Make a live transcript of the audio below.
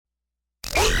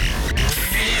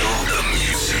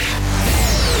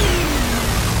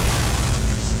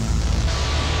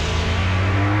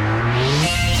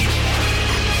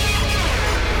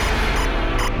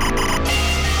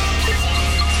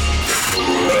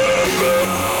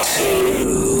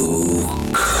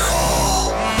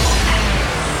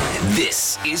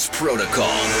Protocol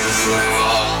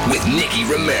with Nicky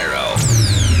Romero.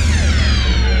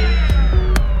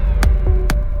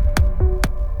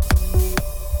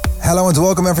 Hello and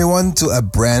welcome everyone to a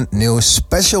brand new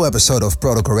special episode of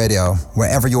Protocol Radio.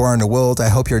 Wherever you are in the world, I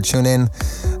hope you're tuned in.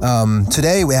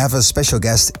 Today we have a special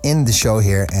guest in the show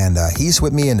here, and he's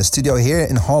with me in the studio here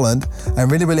in Holland. I'm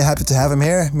really happy to have him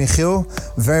here. Michiel,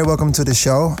 very welcome to the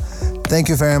show. Thank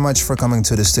you very much for coming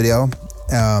to the studio.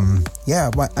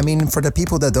 For the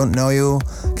people that don't know you,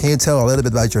 can you tell a little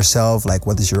bit about yourself? Like,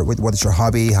 what is your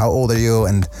hobby? How old are you,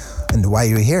 and why are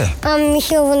you here? I'm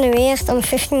Michiel van der Weert. I'm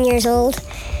 15 years old.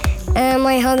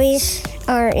 My hobbies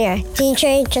are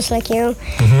DJ, just like you.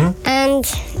 Mm-hmm. And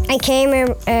I came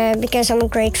here because I'm a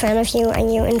great fan of you,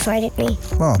 and you invited me.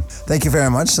 Well, thank you very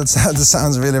much. That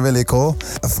sounds really cool.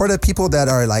 For the people that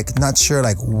are not sure,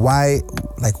 why,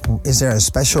 is there a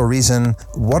special reason?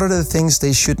 What are the things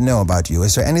they should know about you?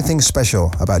 Is there anything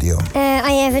special about you?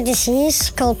 I have a disease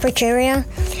called progeria,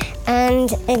 and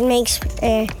it makes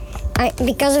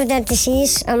because of that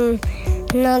disease, I'm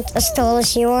not as tall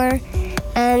as you are,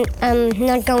 and I'm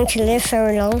not going to live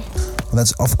very long. Well,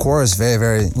 that's of course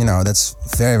very that's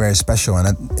very special,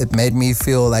 and it made me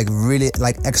feel really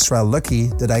extra lucky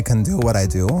that I can do what I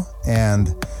do.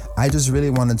 And I just really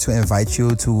wanted to invite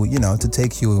you to to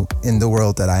take you in the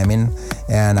world that I'm in,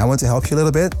 and I want to help you a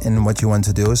little bit in what you want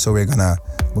to do. So we're gonna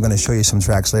show you some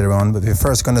tracks later on, but we're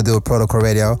first gonna do Protocol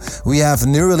Radio. We have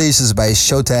new releases by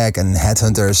Showtag and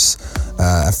Headhunters.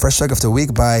 A fresh track of the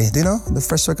week by, do you know the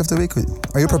first track of the week?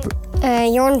 Are you prepared?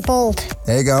 Jorn Bold.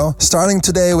 There you go. Starting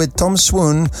today with Tom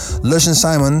Swoon, Lush and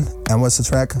Simon, and what's the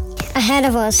track? Ahead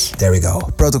of Us. There we go.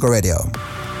 Protocol Radio.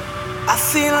 I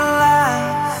feel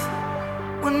alive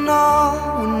when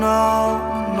all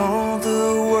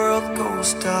the world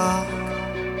goes dark.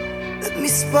 Let me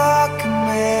spark a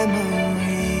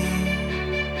memory.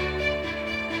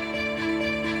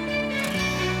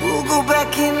 We'll go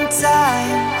back in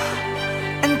time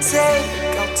and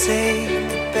I'll take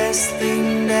the best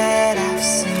thing that I've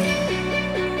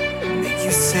seen, make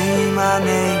you say my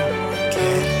name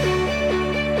again.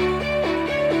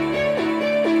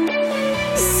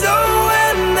 So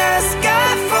when the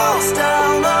sky falls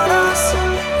down on us,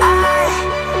 I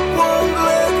won't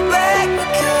look back,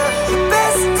 because the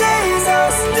best days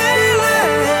are still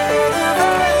ahead of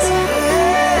us,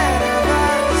 ahead of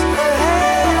us,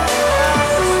 ahead of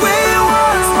us. We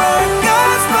once were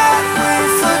gods, but we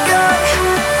forgot.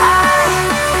 I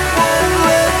won't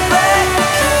look back,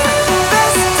 because the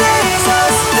best days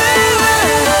are still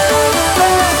ahead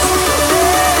of us.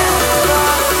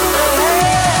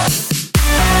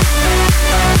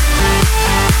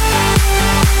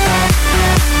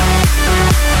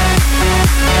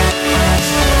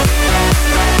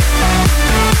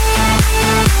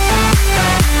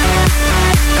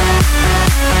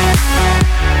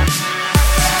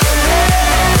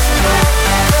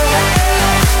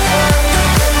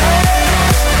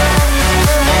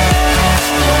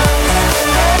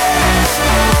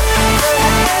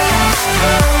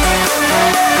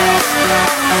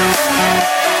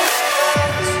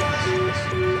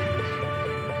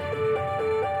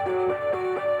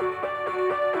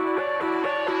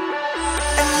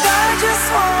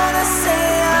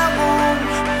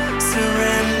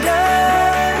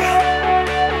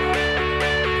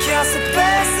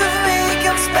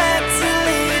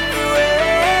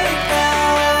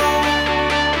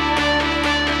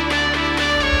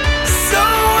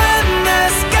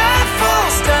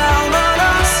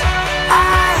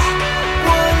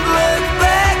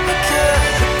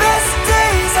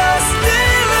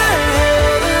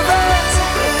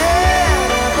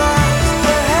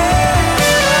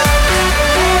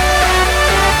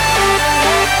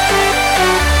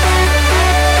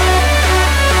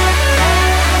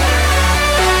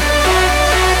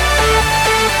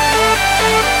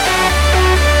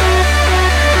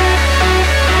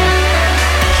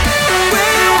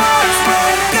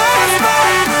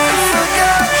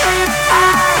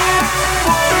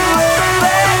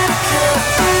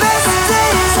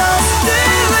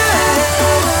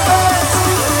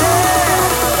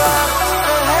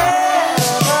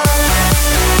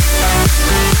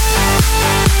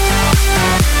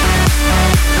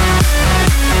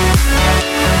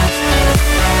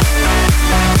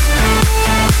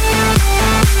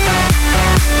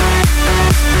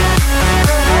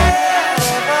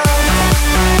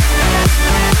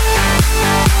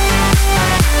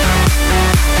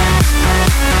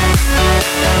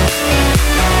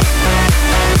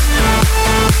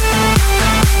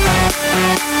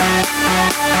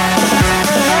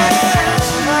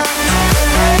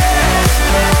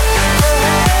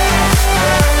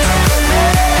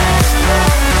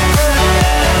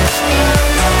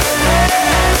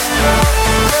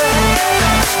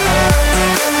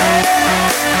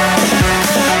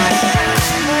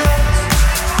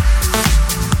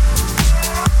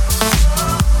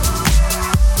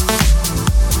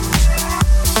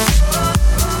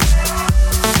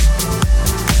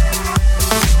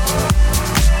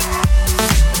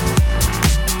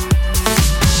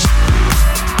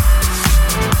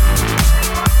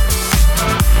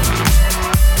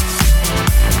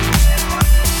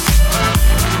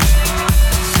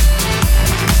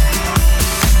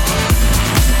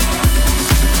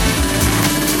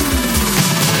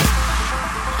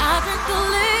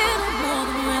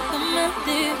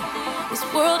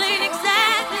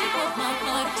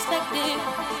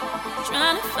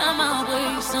 find my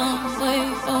way some way.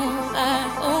 Oh,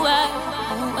 I.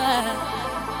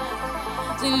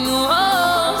 Sing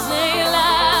oh, say la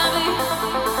vie.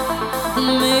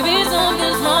 Maybe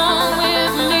something's wrong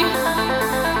with me,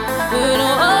 but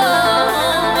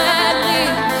oh, at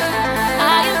least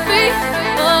I am free.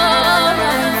 Oh,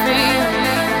 I'm free.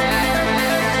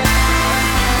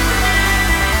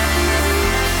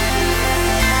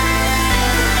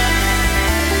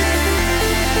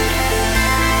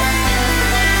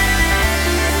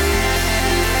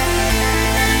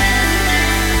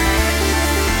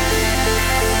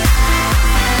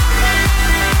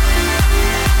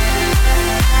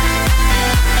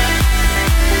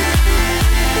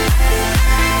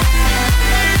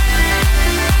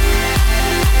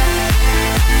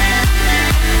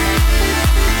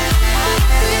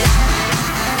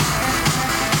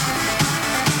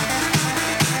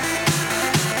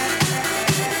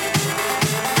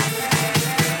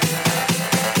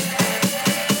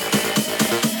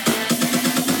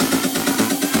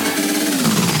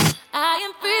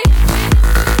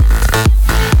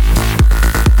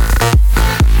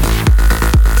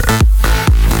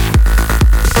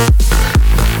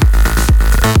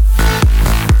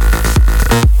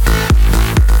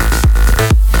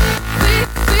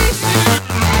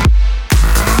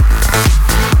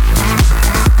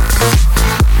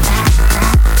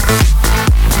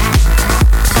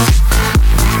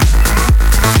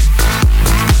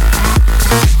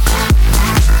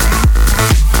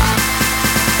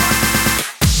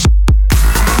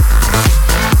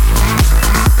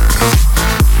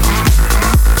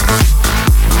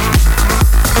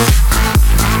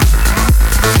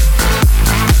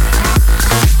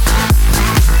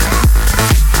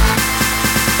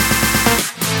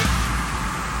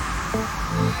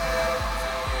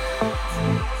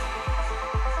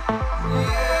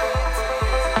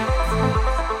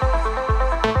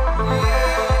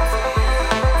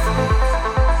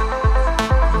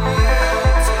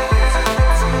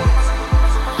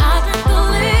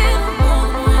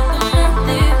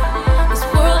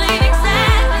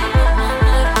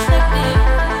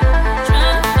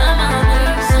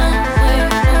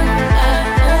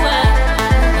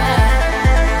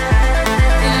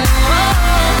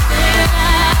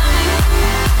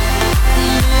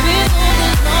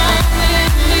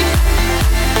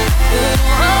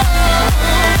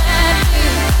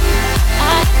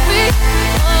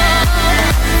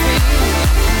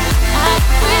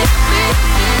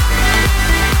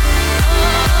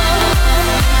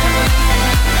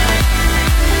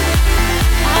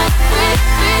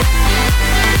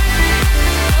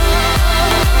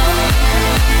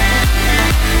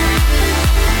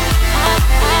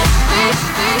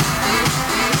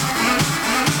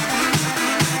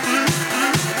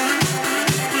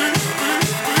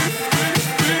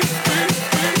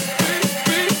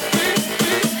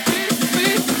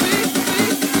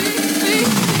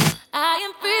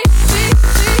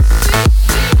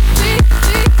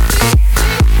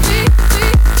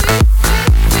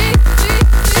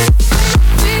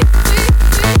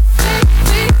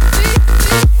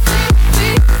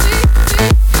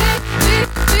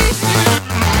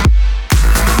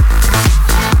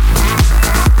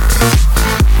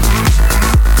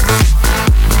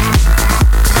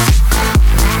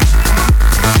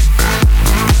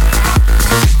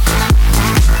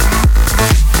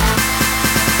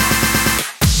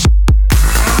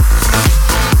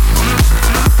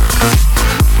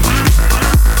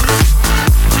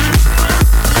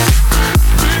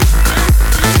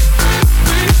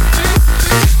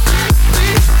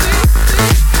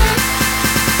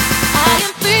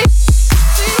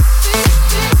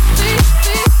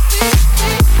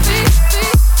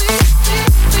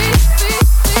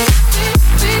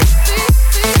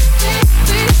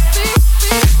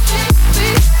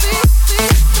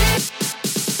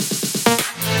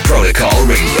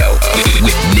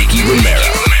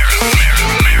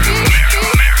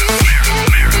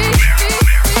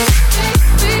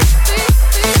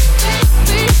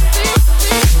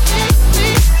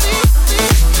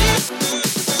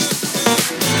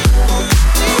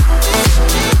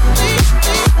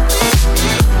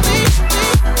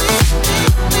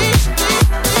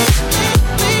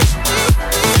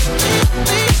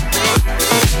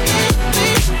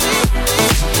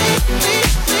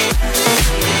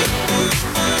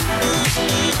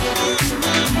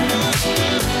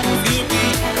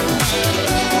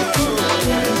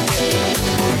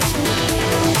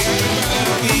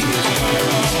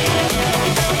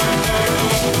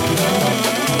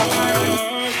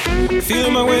 Feel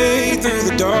my way through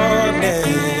the darkness,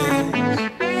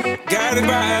 guided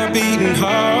by a beating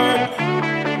heart.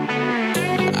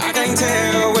 I can't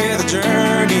tell where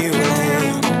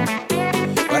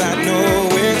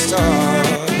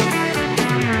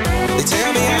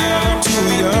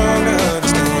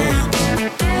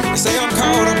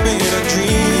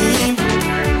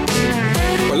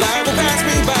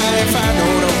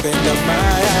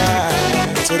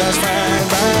so that's fine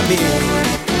by me.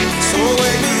 So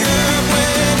wake me up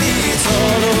when it's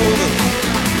all over,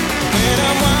 when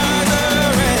I'm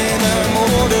wiser and I'm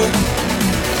older.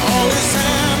 All this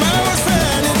time I was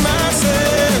finding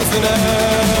myself and I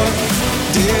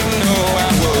didn't know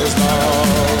I was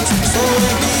lost. So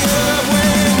wake me up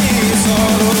when it's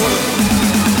all over,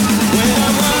 when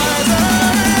I'm wiser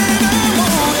and I'm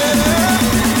older.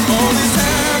 All this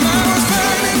time I was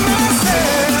finding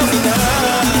myself and I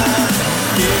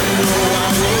didn't know I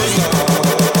was lost.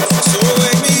 So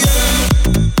wake me up.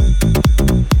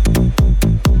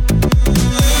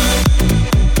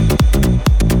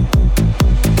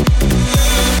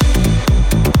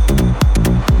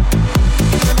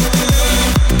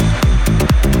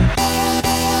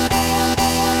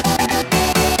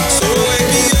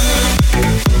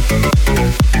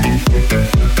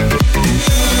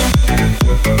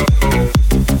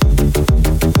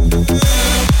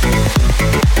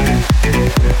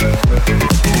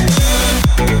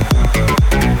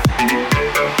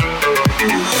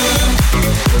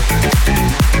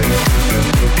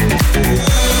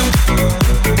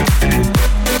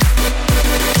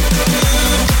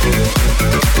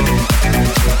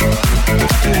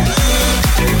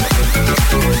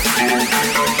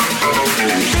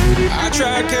 I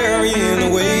tried carrying the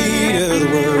weight of the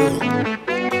world,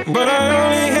 but I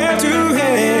only had two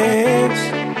hands.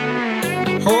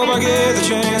 Hope I get the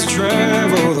chance to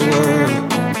travel the world,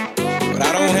 but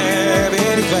I don't have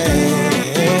any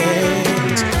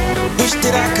plans. Wish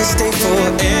that I could stay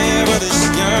forever this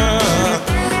young,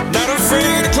 not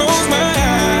afraid to close my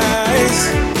eyes.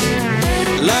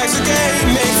 Life's a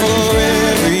game made for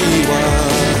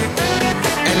everyone,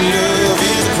 and love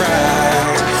is the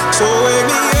prize. So wake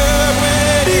me up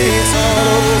when it's all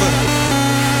over,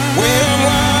 when I'm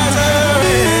wiser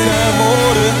and I'm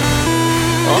older.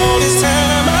 All this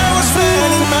time I was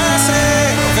finding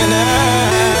myself and I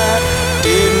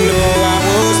didn't know I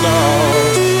was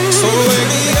lost. So wake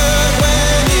me up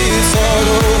when it's all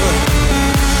over,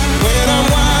 when I'm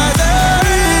wiser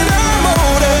and I'm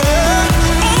older.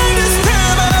 All this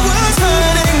time I was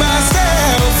finding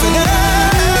myself and I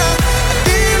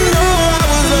didn't know I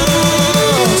was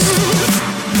lost.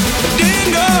 I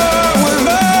didn't know I was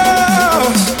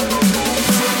lost.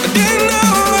 I didn't know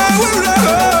I was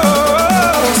lost.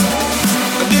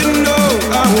 I didn't know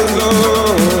I was lost.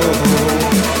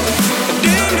 I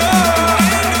didn't know. I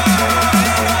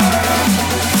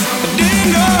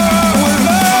didn't know I was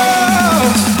lost.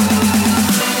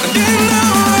 I didn't know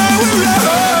I was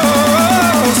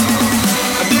lost.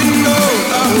 I didn't know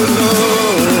I was lost.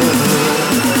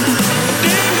 I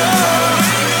didn't know.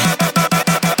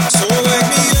 So wake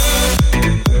me up.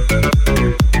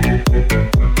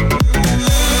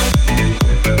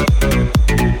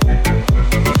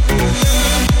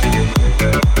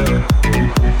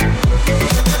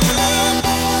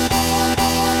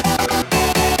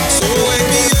 So wake me up. So wake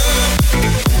me up.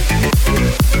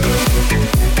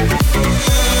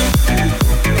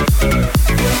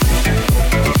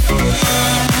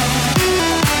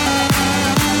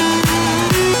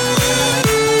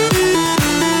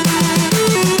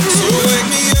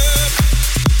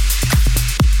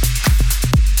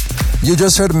 You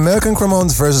just heard Merck and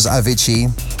Cremont versus Avicii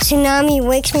Tsunami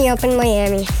wakes me up in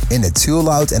Miami. in the Too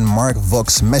Loud and Mark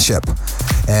Vox mashup.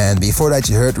 And before that,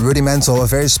 you heard Rudimental, a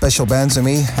very special band to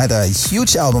me. Had a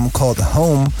huge album called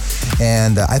Home,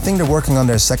 and I think they're working on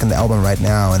their second album right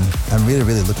now. And I'm really,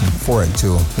 really looking forward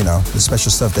to the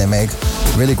special stuff they make.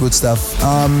 Really good stuff.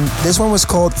 This one was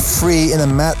called Free in a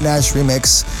Matt Nash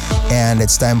remix, and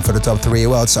it's time for the top three.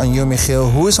 Well, it's on you,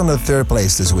 Michiel. Who is on the third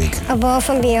place this week? Above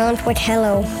and Beyond with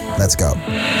Hello. Let's go.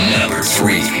 Number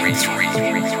 3.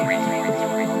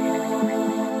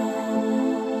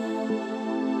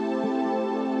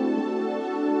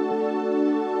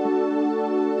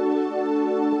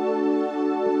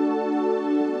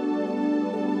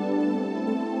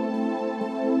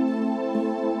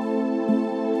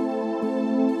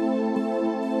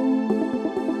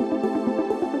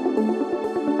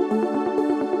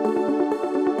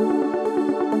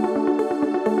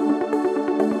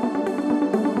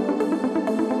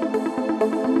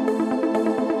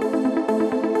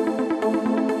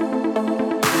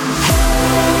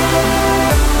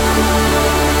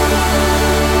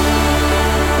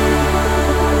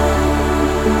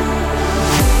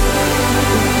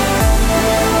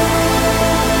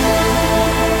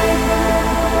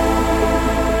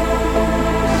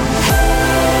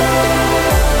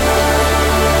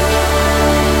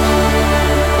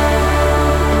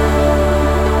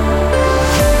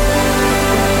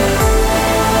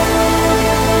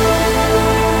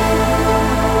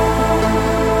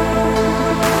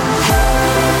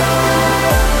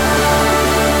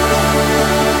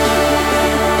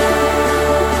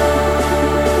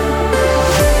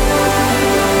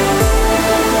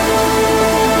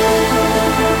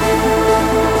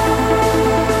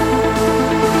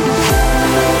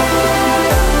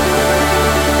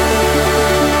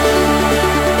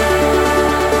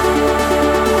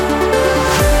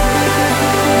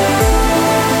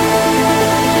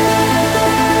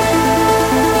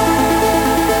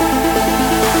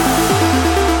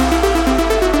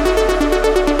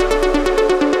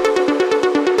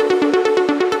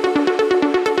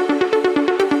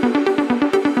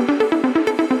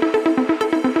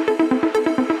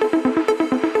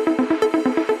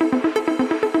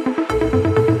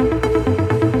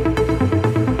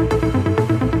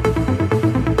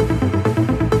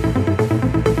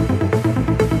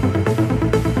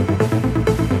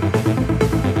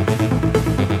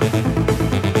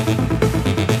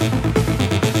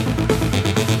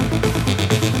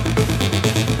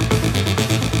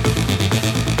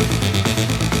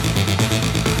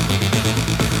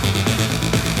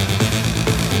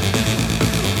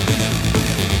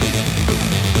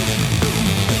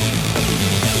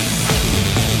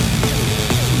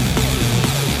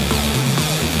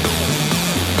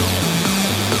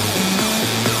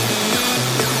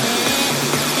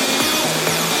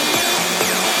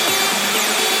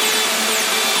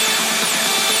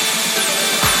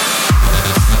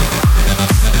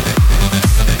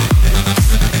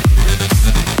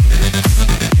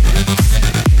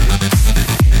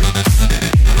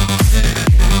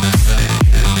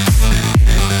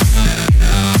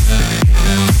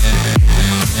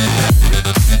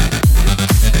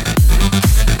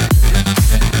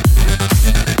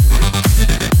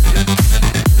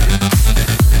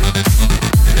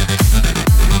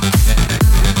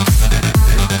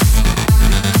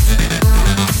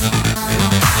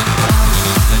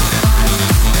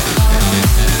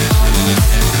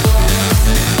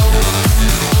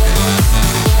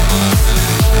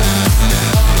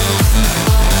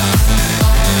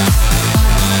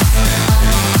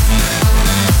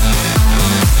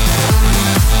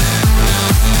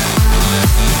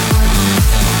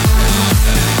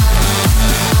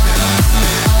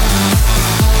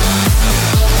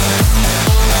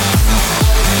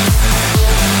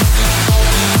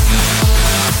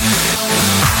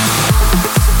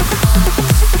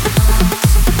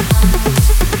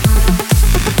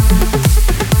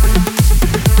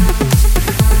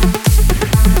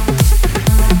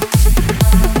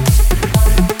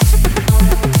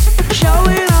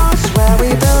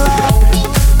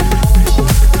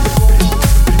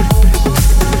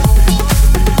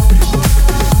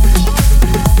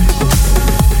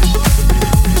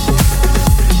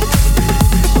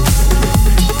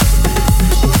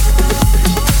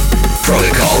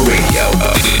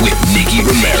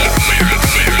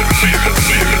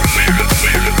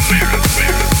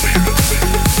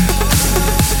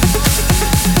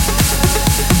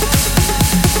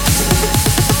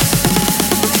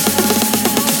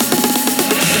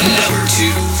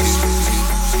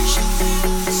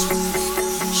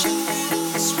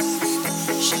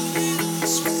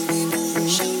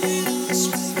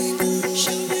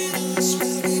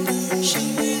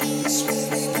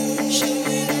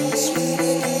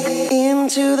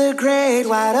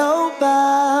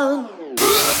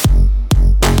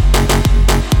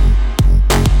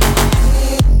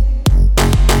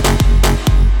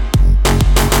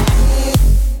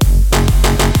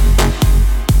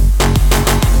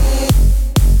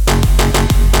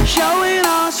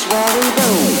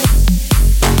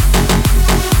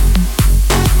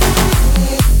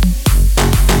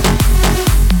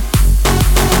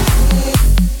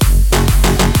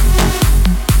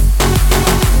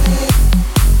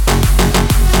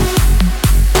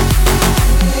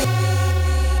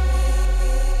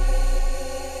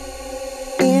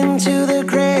 into the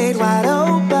great wide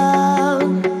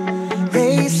open,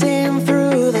 racing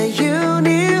through the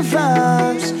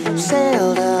universe,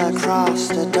 sailed across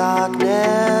the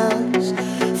darkness,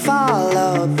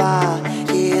 followed by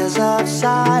years of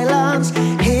silence.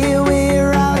 Here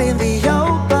we're out in the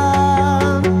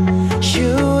open,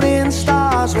 shooting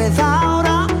stars without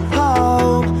a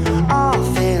home,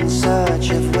 off in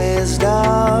search of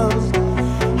wisdom,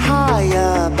 high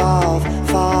above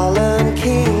fallen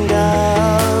kingdom.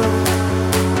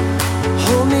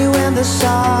 Hold me when the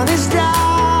sun is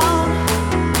down,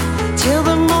 till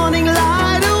the morning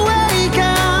light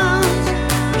awakens.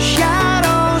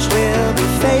 Shadows will be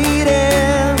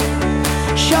fading,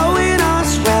 showing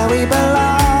us where we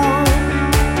belong.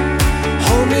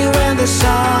 Hold me when the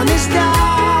sun is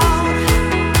down,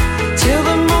 till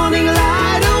the morning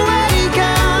light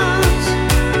awakens.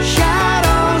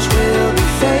 Shadows will be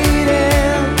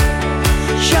fading,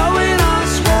 showing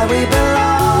us where we belong.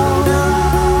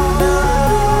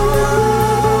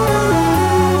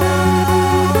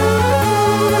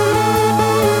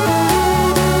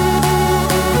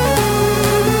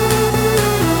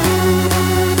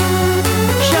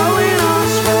 Showing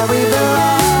us where we belong.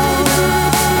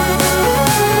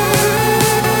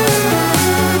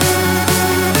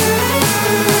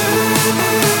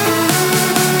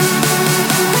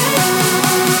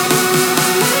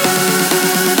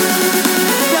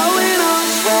 Showing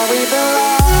us where we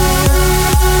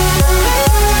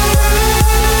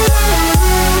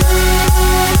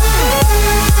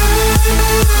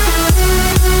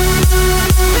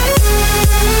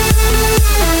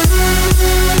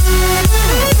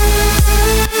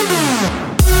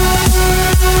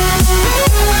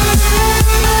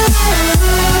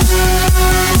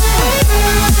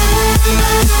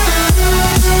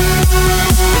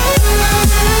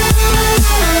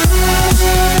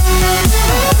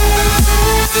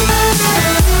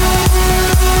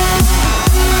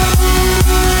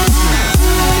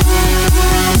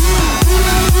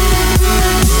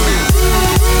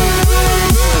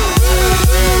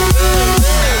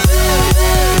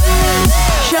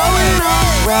Showing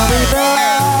us where we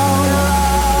belong.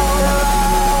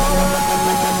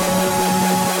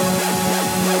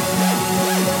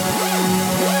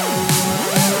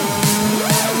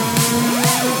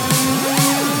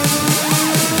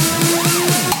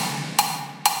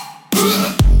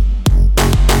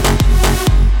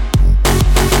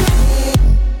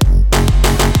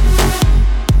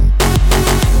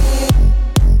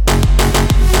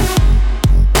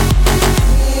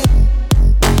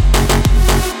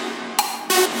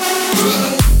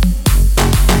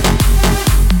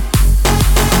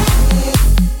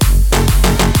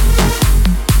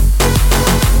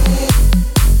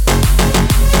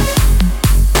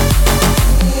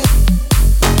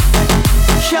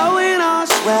 Showing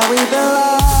us where we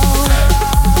belong.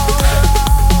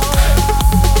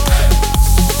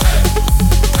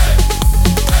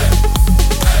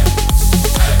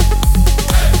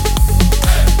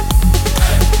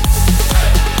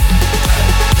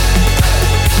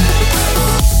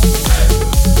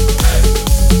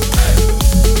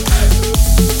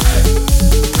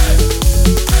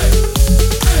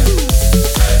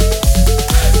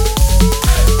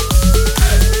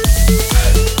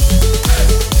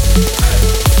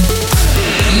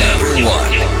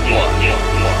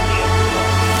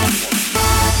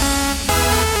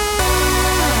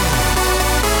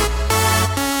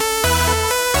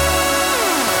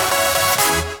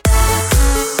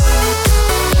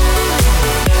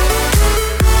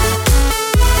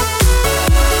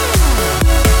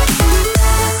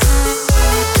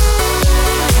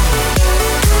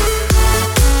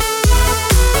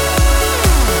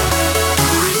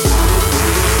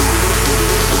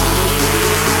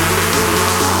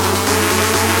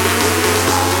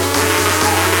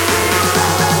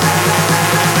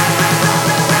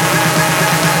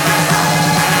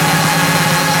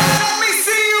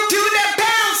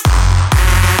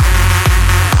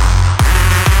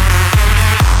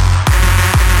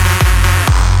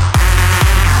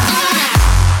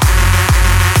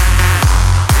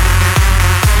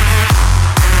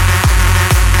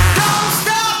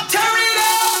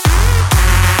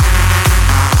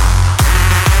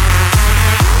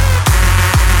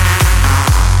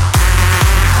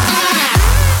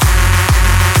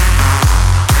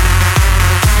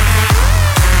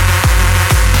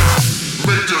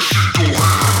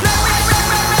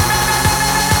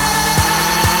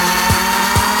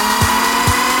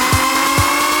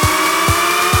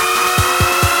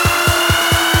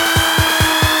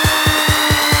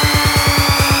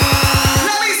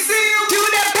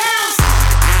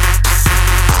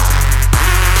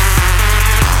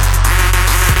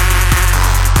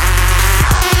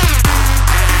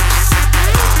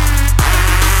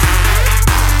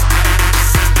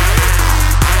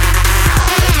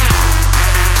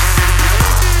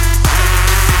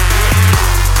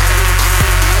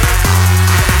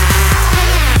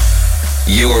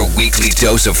 Your weekly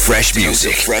dose of fresh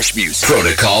music.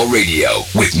 Protocol Radio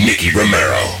with Nicky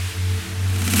Romero.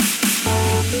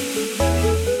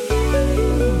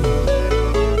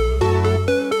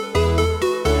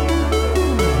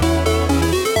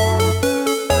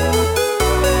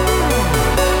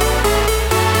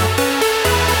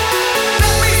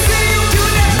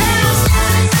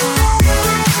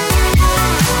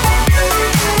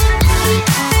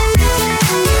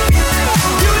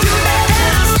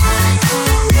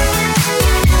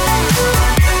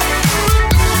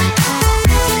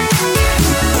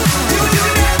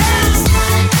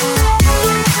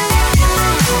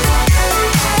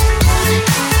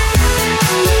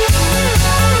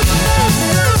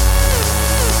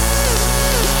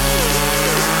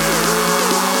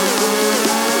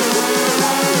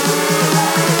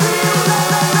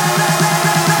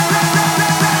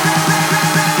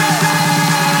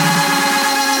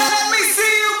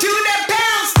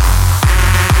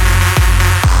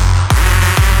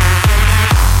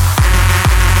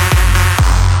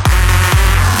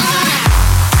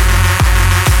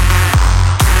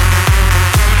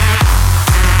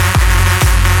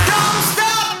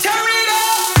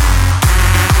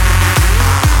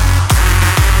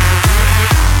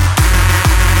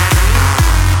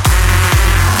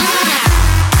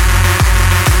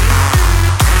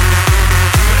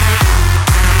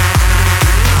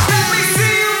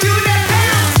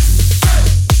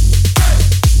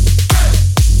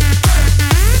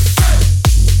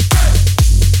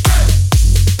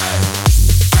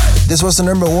 This was the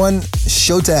number one,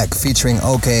 Showtek featuring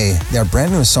OK, their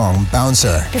brand new song,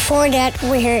 Bouncer. Before that,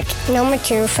 we heard number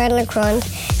 2, Fred LeGrand,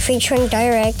 featuring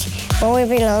Direct, Where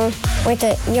We Belong, with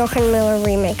the Jochen Miller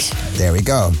remix. There we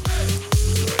go.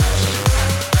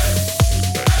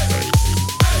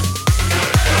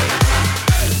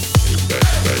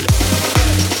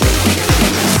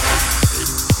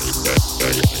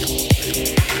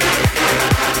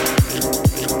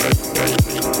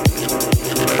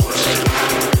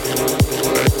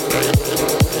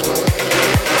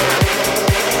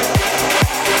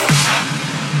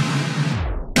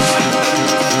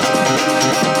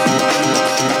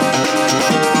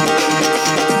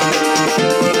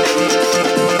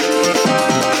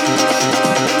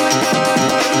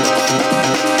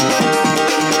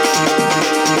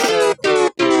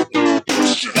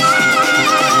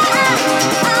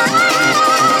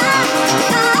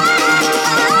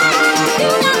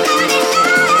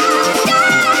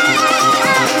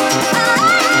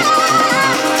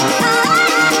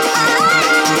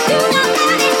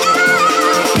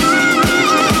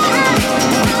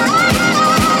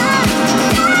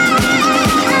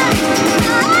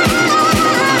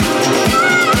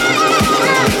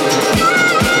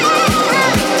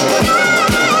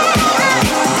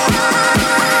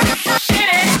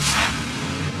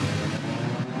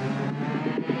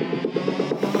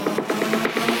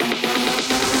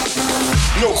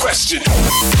 No question.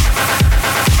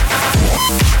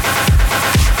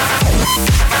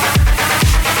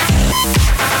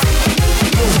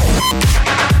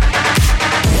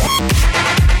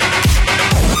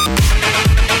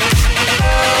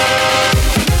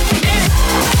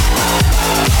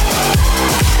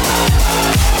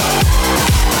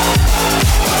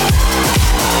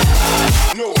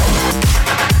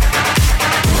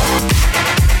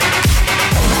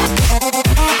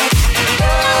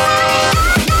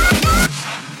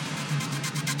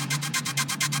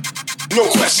 No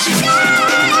question.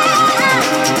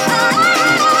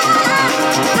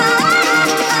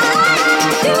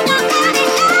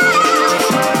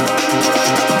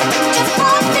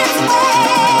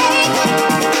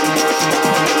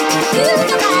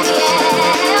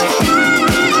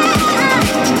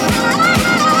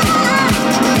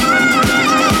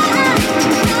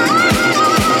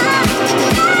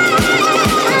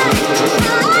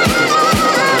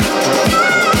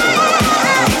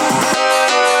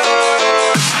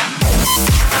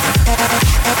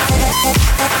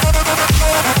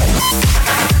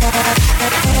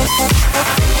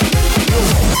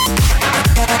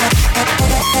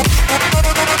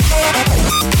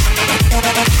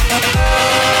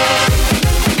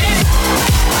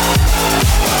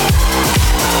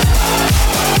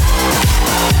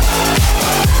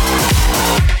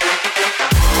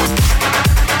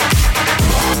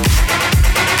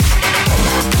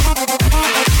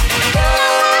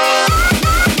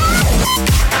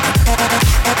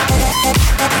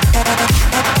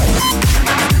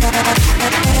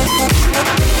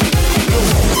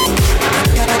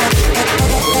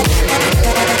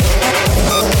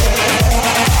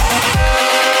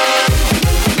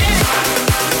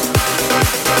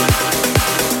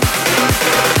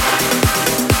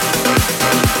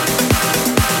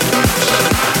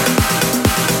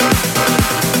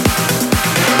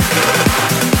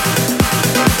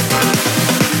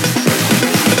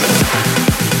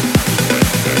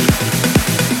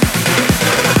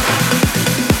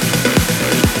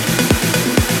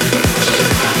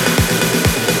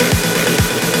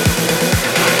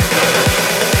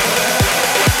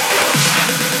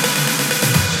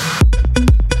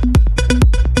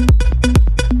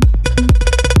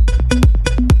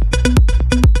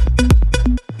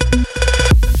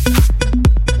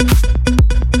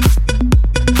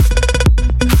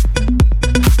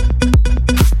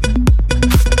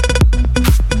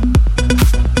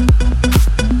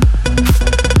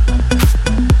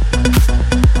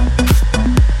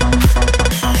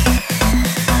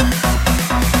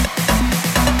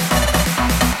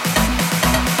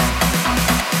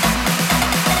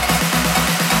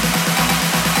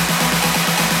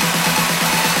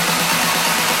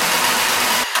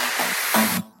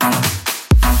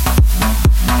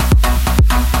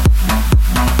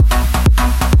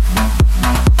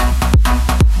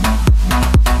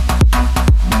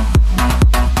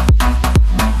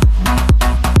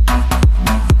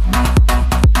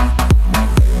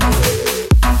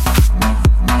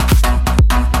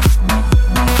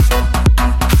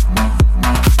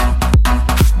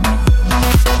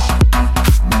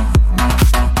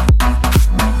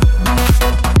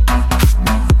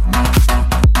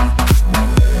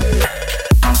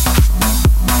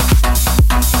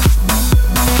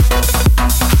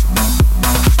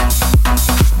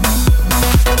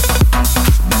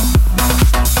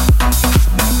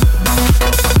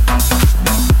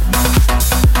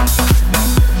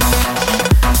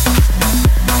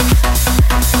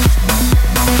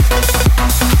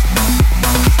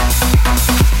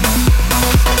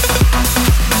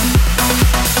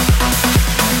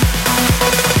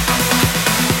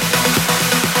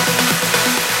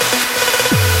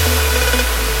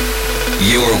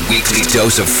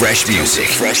 dose of fresh music.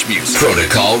 Fresh music.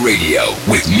 Protocol Radio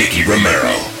with Mickey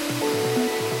Romero.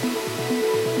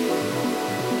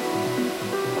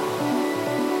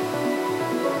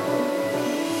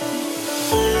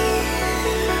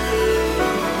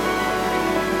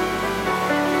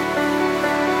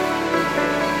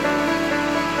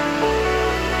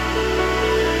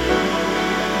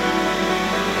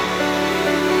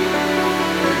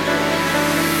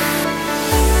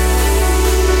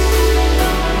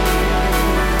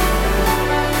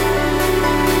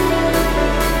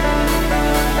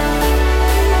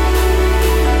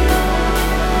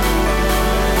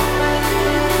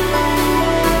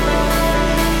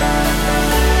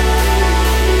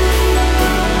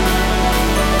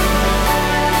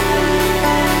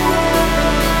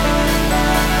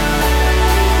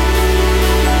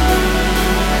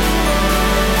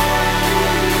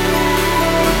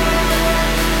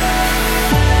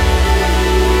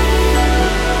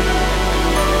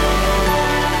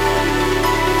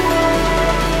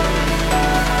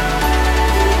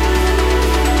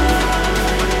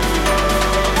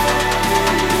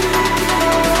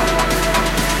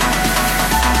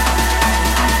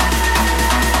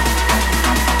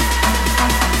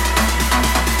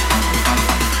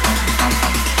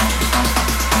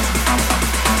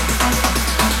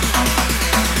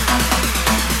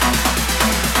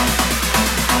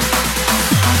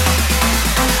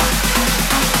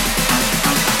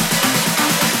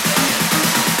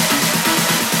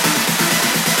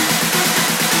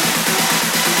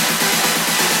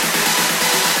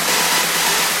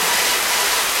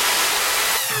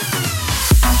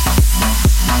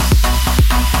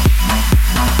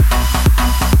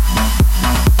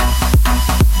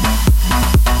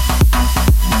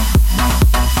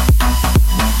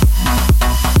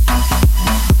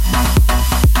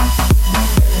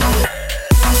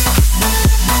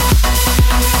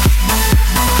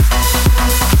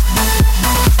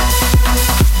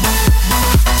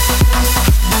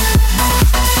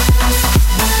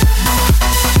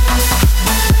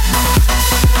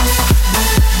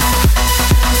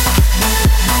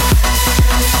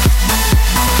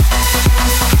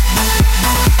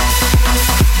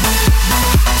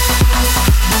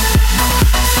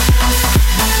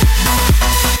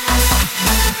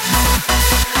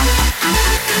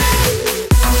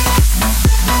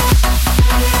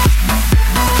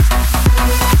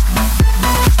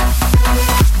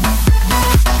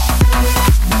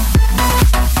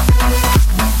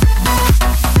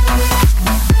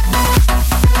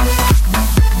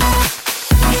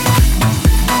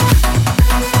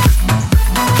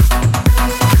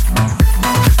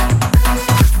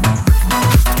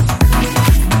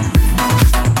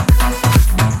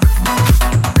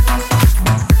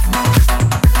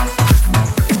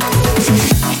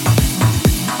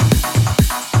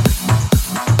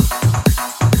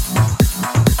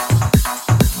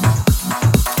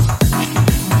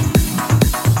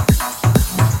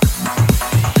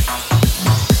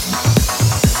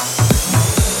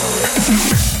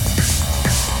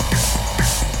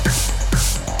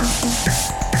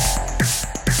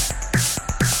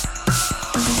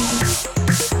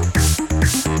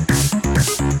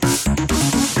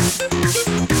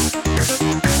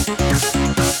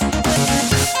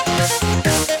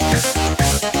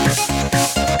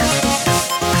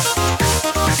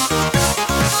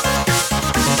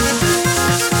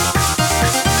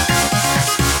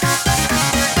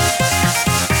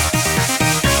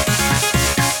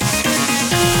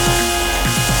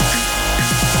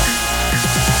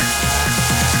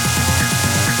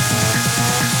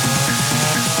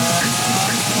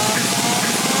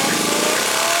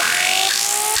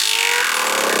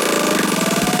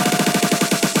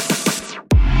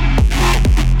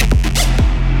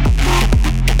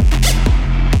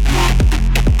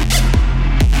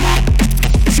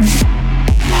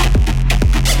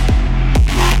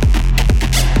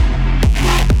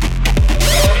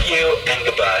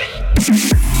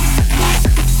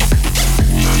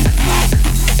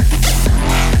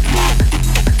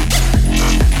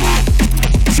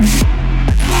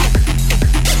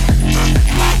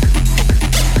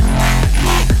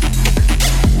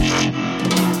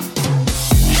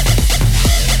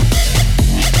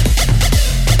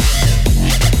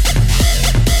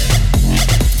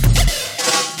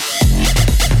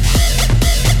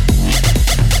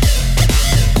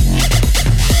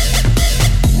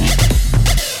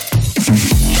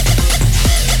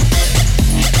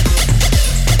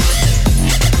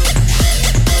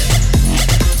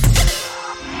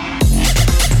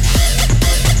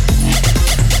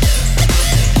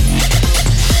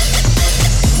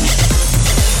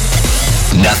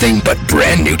 nothing but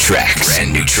brand new tracks.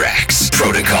 Brand new tracks.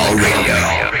 Protocol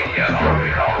Radio.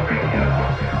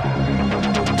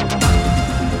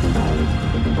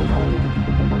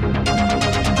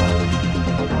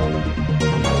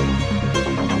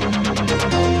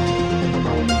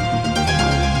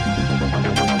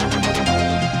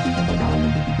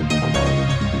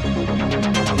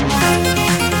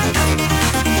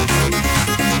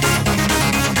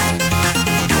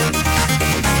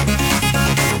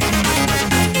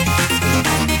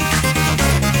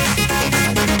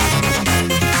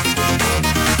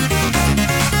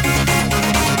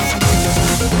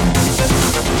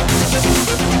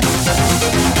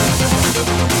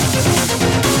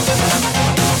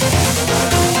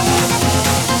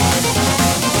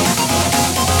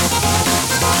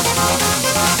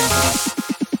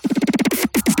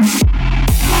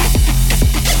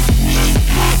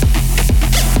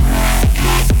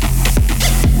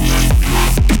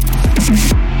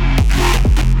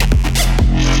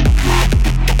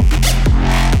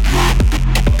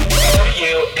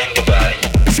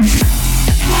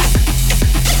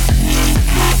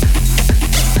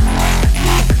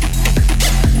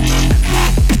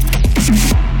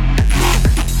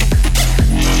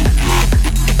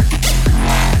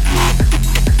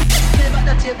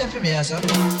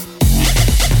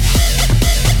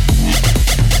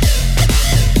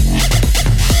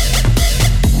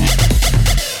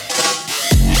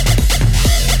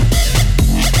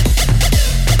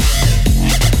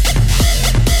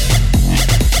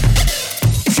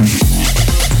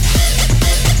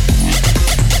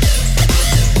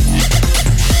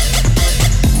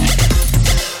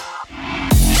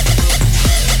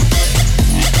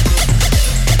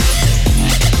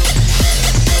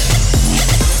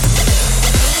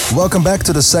 Welcome back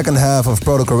to the second half of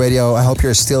Protocol Radio. I hope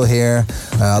you're still here.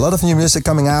 A lot of new music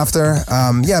coming after.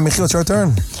 Michiel, it's your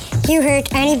turn. You heard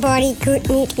Anybody Could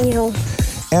Meet Evil.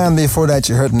 And before that,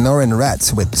 you heard Norin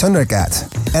Rat with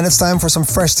Thundercat. And it's time for some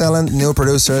fresh talent, new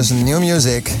producers, new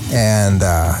music. And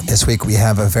this week we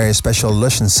have a very special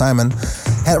Lush and Simon.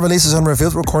 Had releases on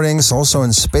Revealed Recordings, also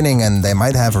in Spinning, and they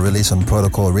might have a release on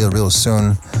Protocol real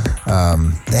soon.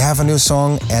 They have a new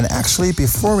song, and actually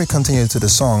before we continue to the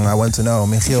song, I want to know,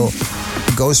 Michiel,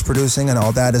 ghost producing and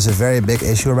all that is a very big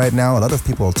issue right now. A lot of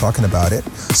people are talking about it.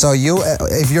 So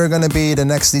if you're going to be the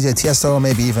next DJ Tiesto,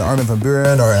 maybe even Armin van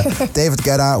Buuren or David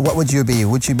Guetta, what would you be?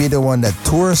 Would you be the one that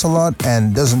tours a lot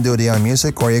and doesn't do the own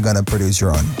music, or are you going to produce your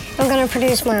own? I'm going to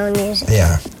produce my own music.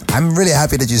 Yeah. I'm really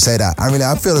happy that you say that.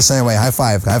 I feel the same way. High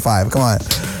five. Come on.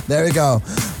 There we go.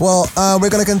 Well, we're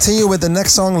going to continue with the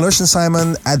next song, Lush and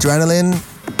Simon, Adrenaline.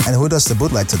 And who does the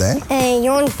bootleg today?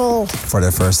 Jorn Bold. For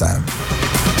the first time.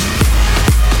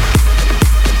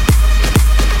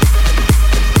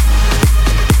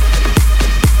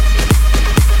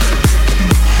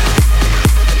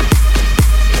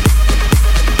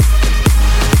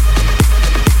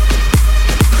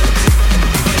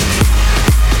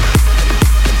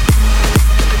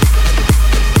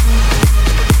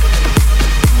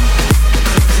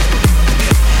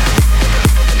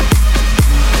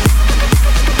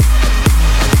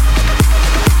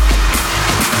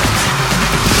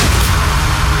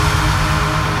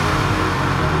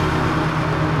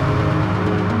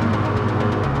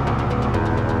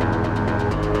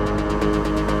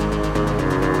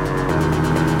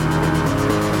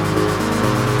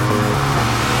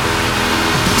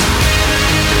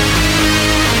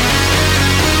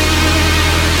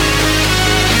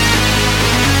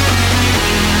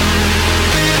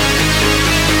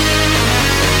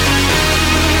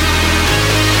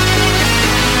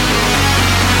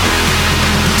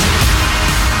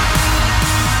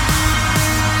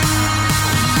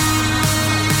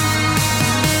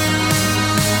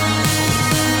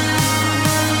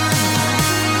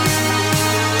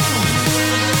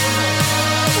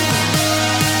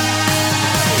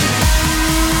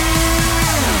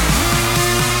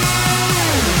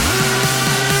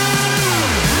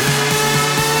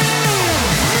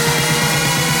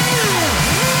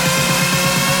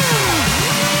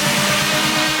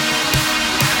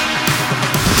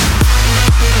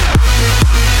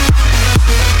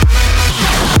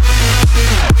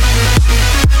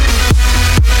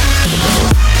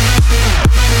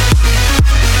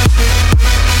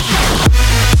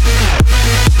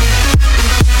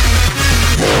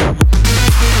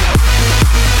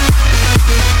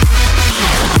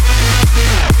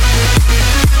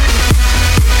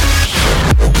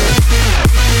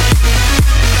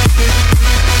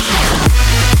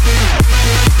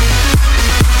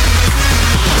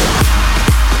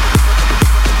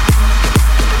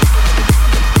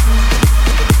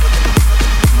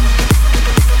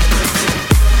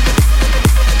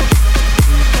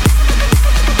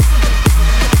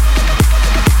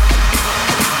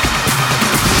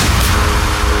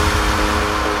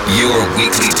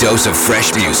 weekly dose of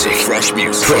fresh music. Fresh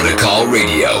music. Protocol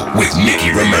Radio with Mickey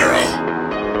Romero.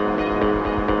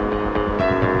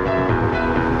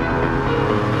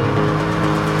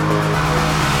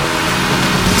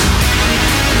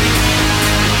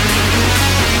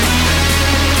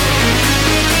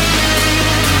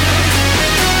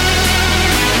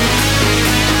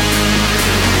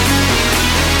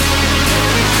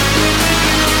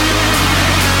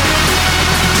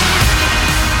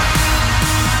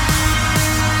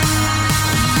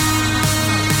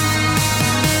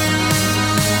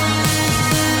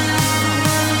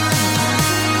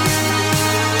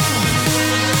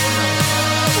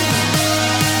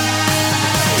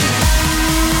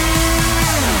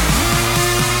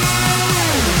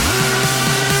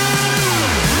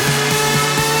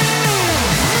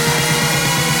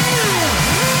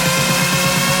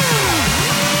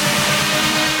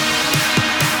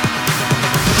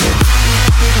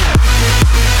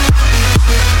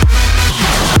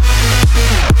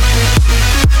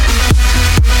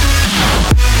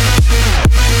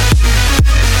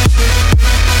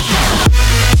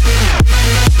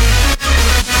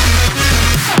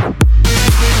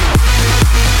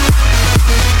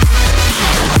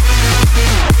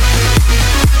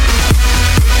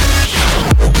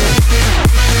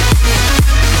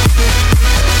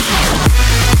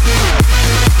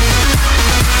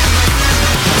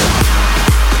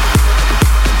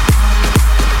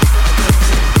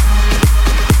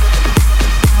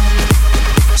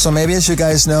 So maybe as you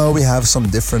guys know, we have some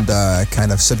different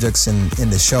kind of subjects in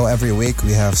the show every week.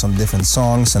 We have some different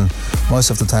songs, and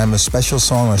most of the time a special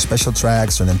song or special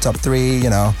tracks or then top 3,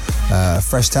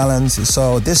 fresh talent.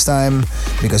 So this time,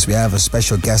 because we have a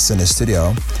special guest in the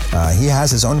studio, he has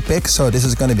his own pick. So this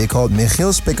is going to be called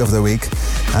Michiel's Pick of the Week.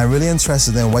 I'm really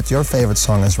interested in what your favorite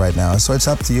song is right now. So it's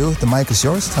up to you. The mic is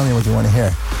yours. Tell me what you want to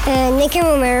hear. Nicky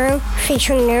Romero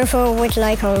featuring Nervo with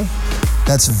Like Home.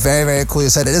 That's very, very cool. You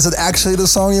said it. Is it actually the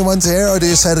song you want to hear, or do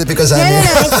you say it because I'm here?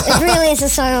 No, it really is the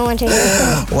song I want to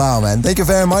hear. Wow, man. Thank you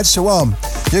very much. Well,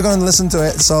 you're going to listen to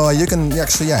it, so you can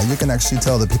actually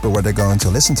tell the people what they're going to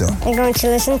listen to. They're going to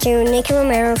listen to Nicky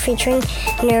Romero featuring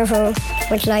Nervo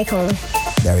with Like Home.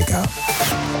 There we go.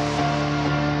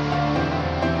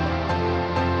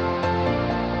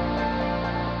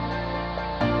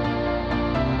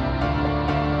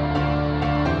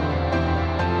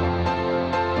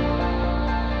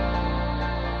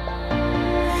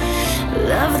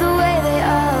 Love the way they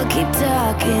all keep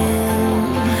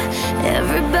talking.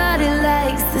 Everybody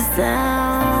likes the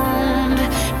sound,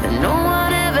 but no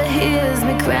one ever hears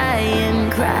me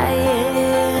crying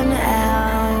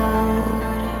out.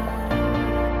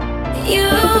 You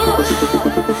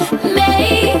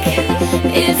make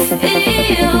it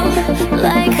feel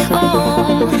like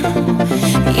home.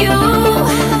 You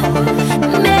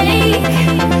make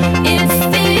it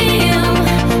feel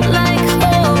like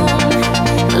home,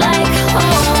 like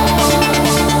home.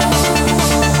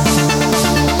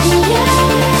 Yeah,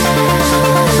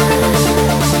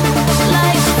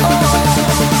 like home.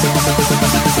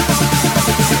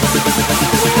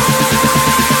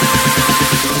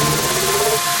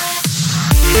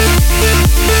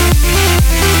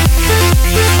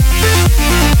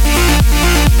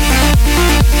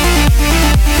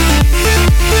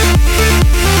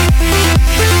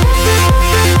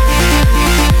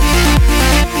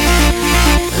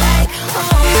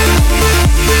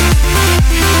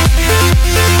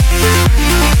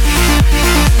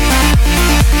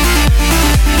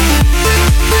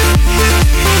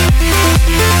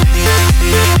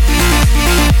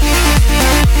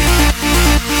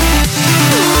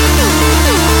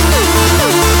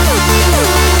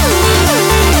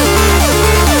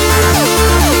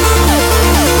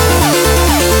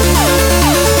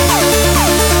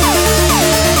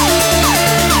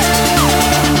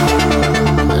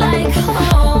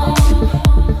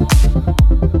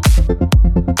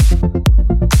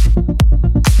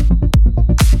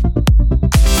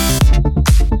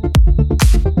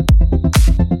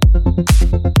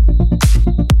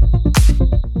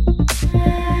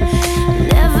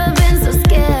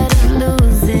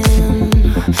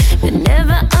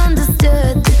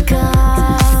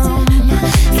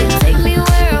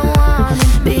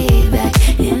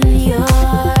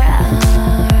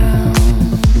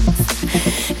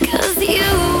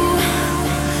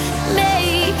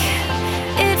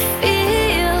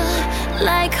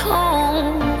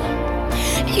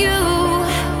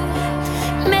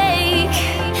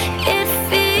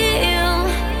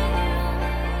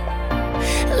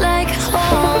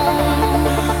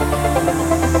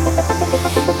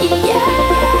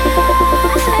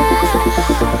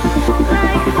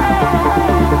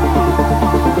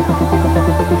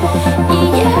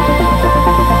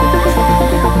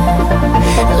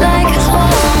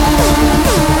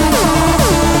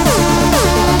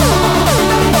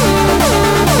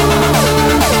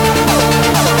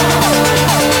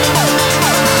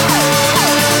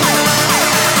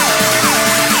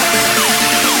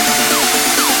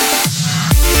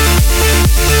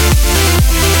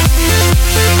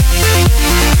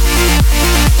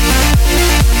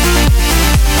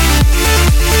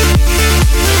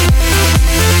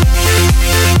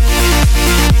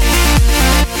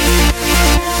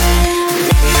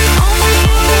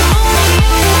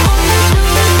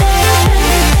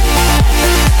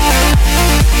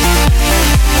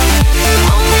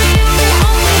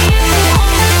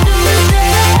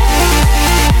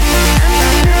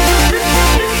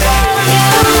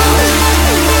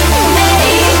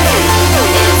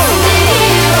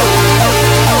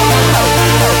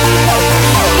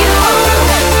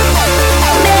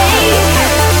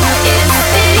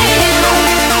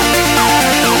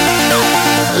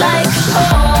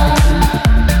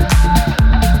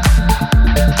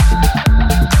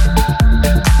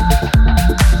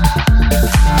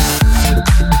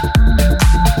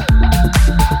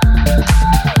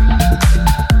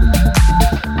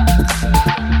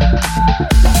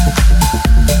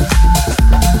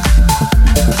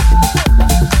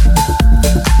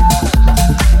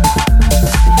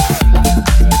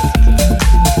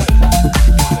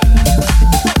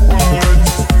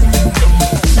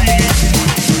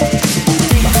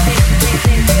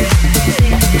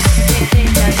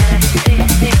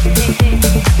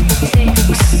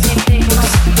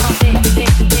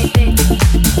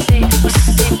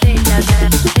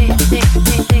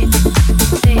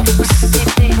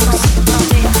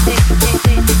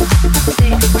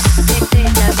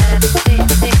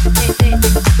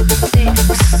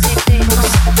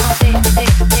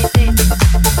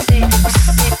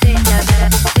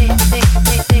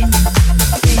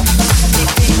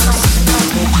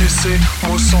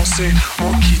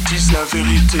 mots qui disent la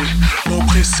vérité. Mots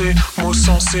pressés, mots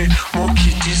sensés, mots qui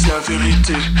disent la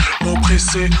vérité. Mots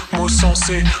pressés, mots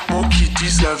sensés, mots qui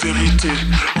disent la vérité.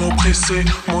 Mots pressés,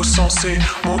 mots sensés,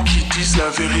 mots qui disent la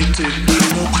vérité.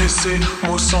 Mots pressés,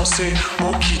 mots sensés,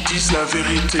 mots qui disent la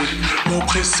vérité. Mots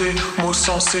pressés, mots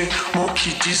sensés, mots qui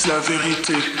disent la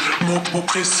vérité. Mots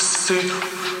pressés,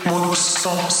 mots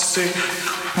sensés,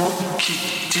 mots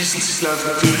qui disent la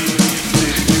vérité.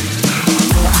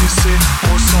 Mots pressés, mots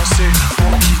sensés,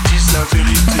 mots qui disent la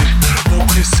vérité. Mots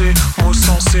pressés, mots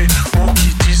sensés, mots qui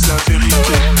disent la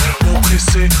vérité. Mots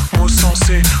pressés, mots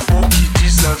sensés, mots qui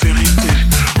disent la vérité.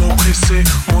 Mots pressés,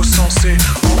 mots sensés,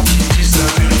 mots qui disent la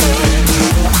vérité.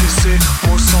 Mots pressés,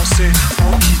 mots sensés,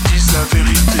 mots qui disent la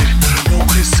vérité. Mots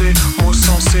pressés, mots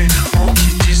sensés, mots qui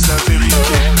disent la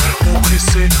vérité. Mots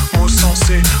pressés, mots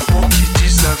sensés, mots qui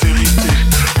disent la vérité.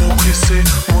 Mots pressés,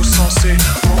 mots sensés,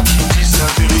 mots qui disent la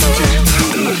vérité.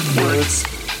 Good words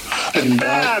and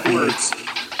bad words.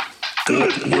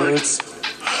 Good words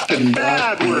and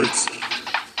bad words.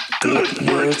 Good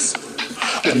words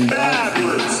and bad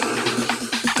words.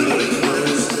 Good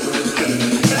words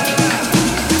and bad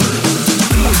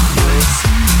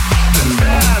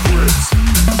words.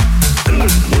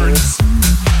 Good words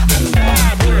and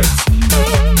bad words.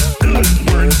 Good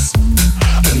words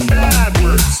and bad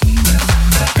words. Good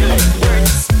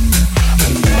words and bad words.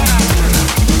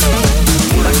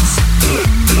 Words, good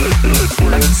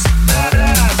words,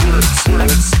 bad words,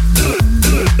 words, good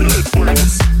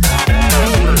words,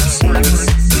 bad words, words, good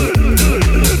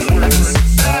words, bad words, words, good words,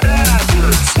 bad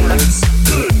words.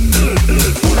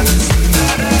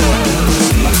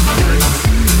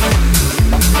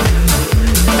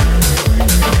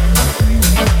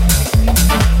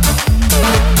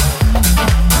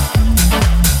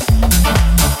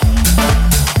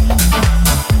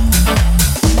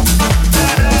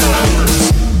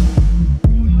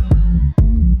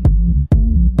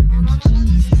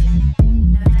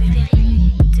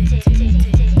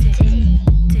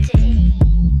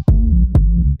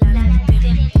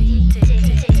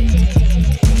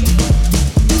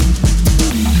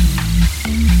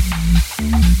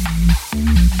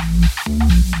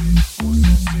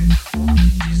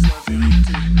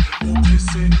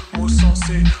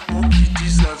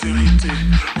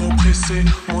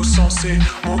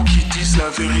 Mots qui disent la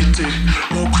vérité.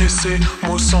 Mots pressés,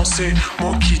 mots sensés,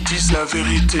 mots qui disent la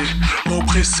vérité. Mots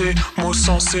pressés, mots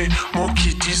sensés, mots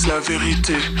qui disent la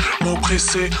vérité. Mots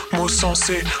pressés, mots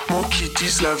sensés, mots qui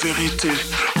disent la vérité.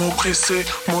 Mots pressés,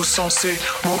 mots sensés,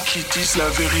 mots qui disent la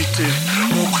vérité.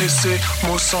 Mots pressés,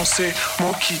 mots sensés,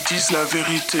 mots qui disent la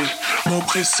vérité. Mots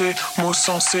pressés, mots sensés, mots qui disent la vérité.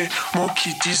 Mots pressés, mots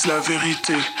sensés,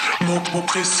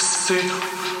 mots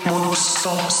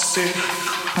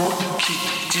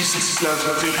qui disent la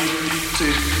vérité.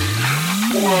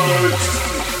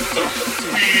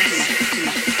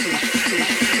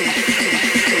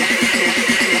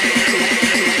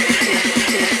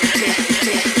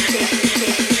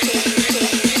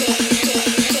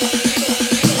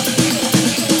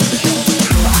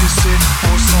 Mots pressés,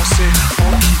 mots sensés,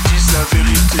 mots qui disent la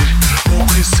vérité. Mots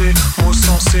pressés, mots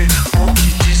sensés, mots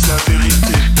qui disent la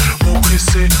vérité. Mots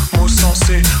pressés, mots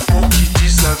sensés, mots qui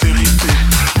disent la vérité. Mots pressés, mots sensés, mots qui disent la vérité.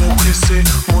 Mots pressés,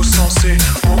 mots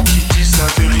sensés, mots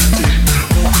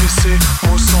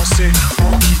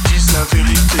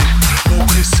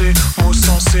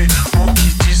qui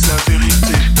disent la vérité. Mots sensés,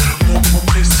 la vérité.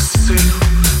 Mots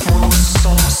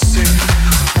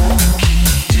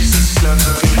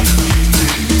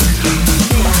sensés,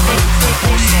 la vérité.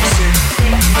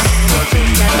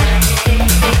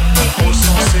 Mots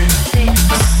sensés,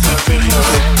 la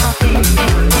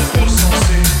vérité.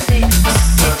 Mots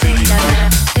sensés, la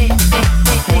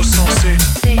vérité.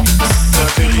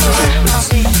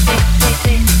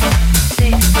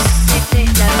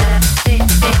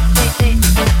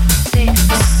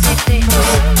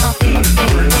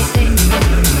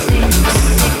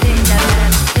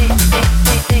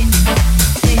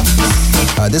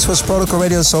 This was Protocol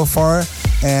Radio so far,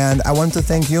 and I want to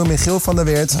thank you, Michiel van der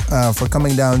Weert, for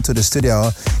coming down to the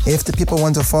studio. If the people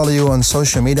want to follow you on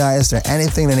social media, is there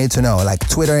anything they need to know, like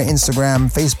Twitter, Instagram,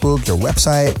 Facebook, your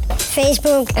website?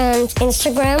 Facebook and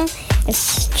Instagram.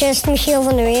 It's just Michiel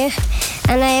van der Weert.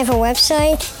 And I have a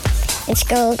website. It's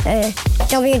called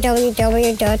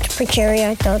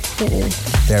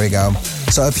www.progeria.be. There we go.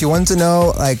 So if you want to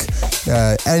know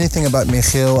anything about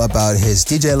Michiel, about his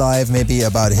DJ life, maybe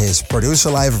about his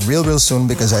producer life real soon,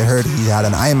 because I heard he had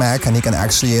an iMac and he can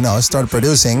actually, start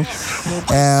producing.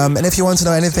 And if you want to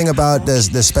know anything about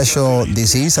the special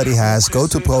disease that he has, go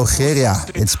to Progeria.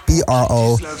 It's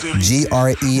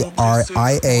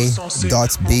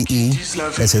PROGRERIA.be.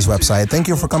 That's his website. Thank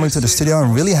you for coming to the studio.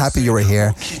 I'm really happy you were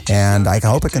here, and I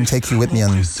hope I can take you with me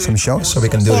on some shows so we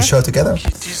can do a show together.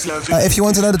 If you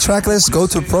want to know the track list, go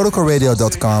to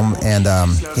protocolradio.com, and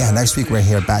next week we're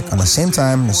here back on the same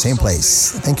time, the same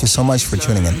place. Thank you so much for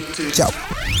tuning in. Ciao.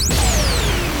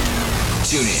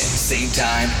 Tune in, same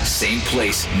time, same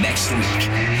place next week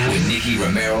when Nicky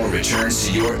Romero returns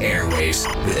to your airwaves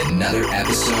with another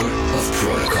episode of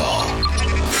Protocol.